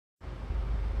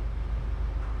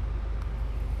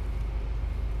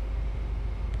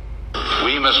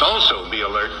We must also be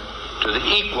alert to the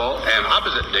equal and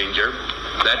opposite danger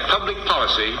that public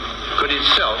policy could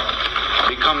itself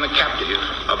become the captive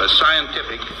of a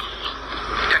scientific,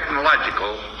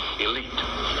 technological elite.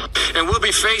 And we'll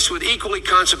be faced with equally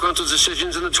consequential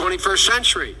decisions in the 21st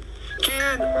century.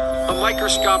 Can a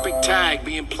microscopic tag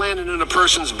be implanted in a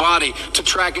person's body to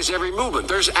track his every movement?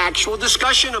 There's actual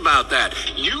discussion about that.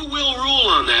 You will rule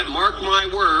on that, mark my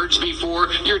words,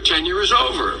 before your tenure is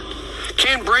over.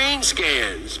 Can brain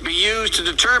scans be used to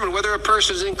determine whether a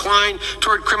person is inclined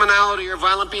toward criminality or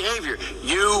violent behavior?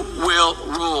 You will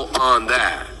rule on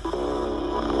that.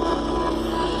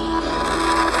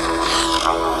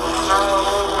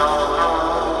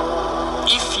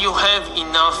 If you have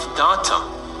enough data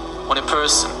on a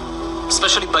person,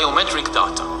 especially biometric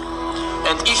data,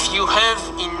 and if you have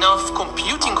enough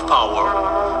computing power,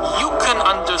 you can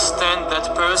understand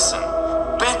that person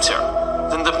better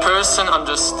than the person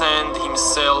understand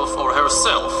himself or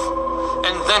herself.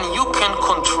 And then you can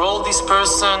control this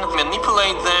person,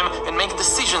 manipulate them, and make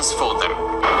decisions for them.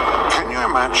 Can you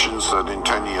imagine that in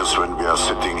 10 years when we are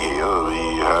sitting here,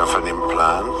 we have an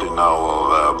implant in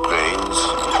our brains,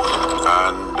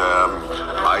 and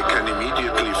I can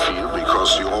immediately feel,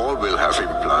 because you all will have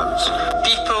implants.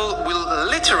 People will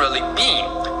literally be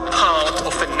part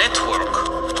of a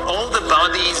network. All the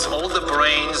bodies, all the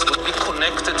brains will be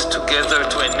connected together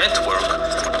to a network,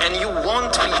 and you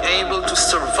won't be able to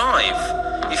survive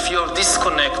if you're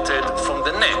disconnected from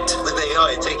the net. With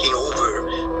AI taking over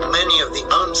many of the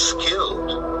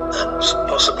unskilled and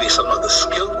possibly some of the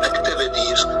skilled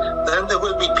activities, then there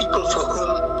will be people for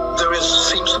whom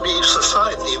seems to be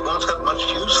society won't have much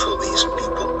use for these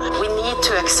people. We need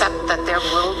to accept that there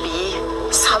will be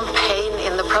some pain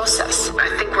in the process. I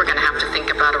think we're going to have to think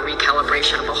about a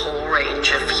recalibration of a whole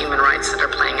range of human rights that are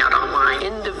playing out online.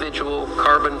 Individual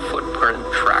carbon footprint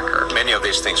tracker. Many of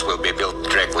these things will be built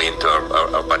directly into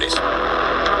our bodies.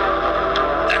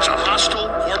 That's a hostile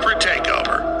corporate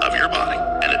takeover of your body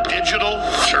and a digital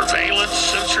surveillance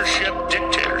censorship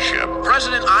dictatorship.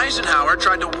 President Eisenhower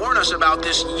tried to warn us about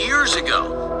this years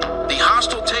ago. The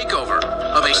hostile takeover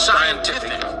of a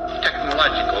scientific,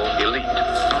 technological elite.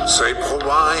 They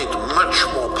provide much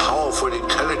more powerful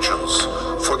intelligence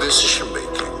for decision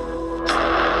making.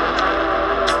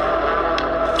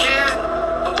 Can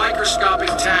a microscopic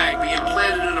tag be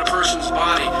implanted in a person's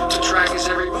body to track his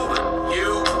every movement?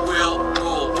 You will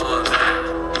rule on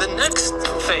that. The next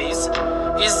phase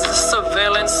is the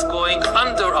surveillance going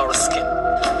under our skin.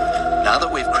 Now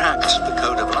that we've cracked the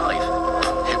code of life,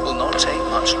 it will not take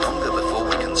much longer before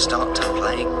we can start to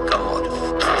play God.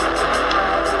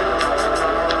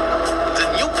 The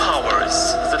new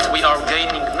powers that we are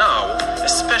gaining now,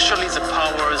 especially the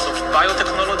powers of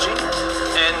biotechnology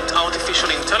and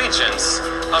artificial intelligence,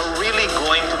 are really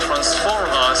going to transform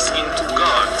us into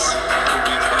gods.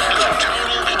 It's a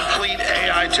total, complete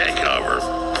AI takeover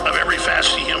of every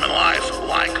facet of human life,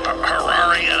 like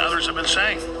Harari and others have been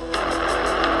saying.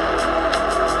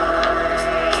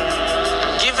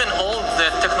 Given all the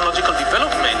technological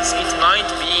developments, it might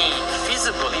be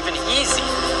feasible, even easy,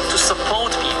 to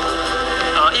support people,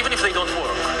 even if they don't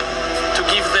work. To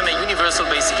give them a universal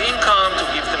basic income, to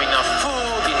give them enough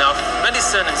food, enough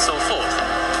medicine, and so forth.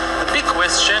 The big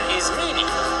question is meaning.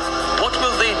 What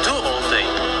will they do all day?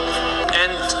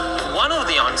 And one of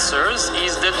the answers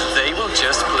is that they will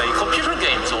just play computer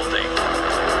games all day.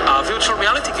 Virtual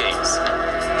reality games.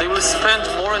 They will spend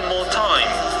more and more time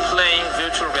playing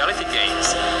virtual reality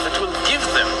games that will give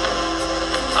them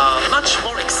much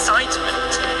more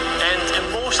excitement and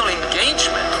emotional engagement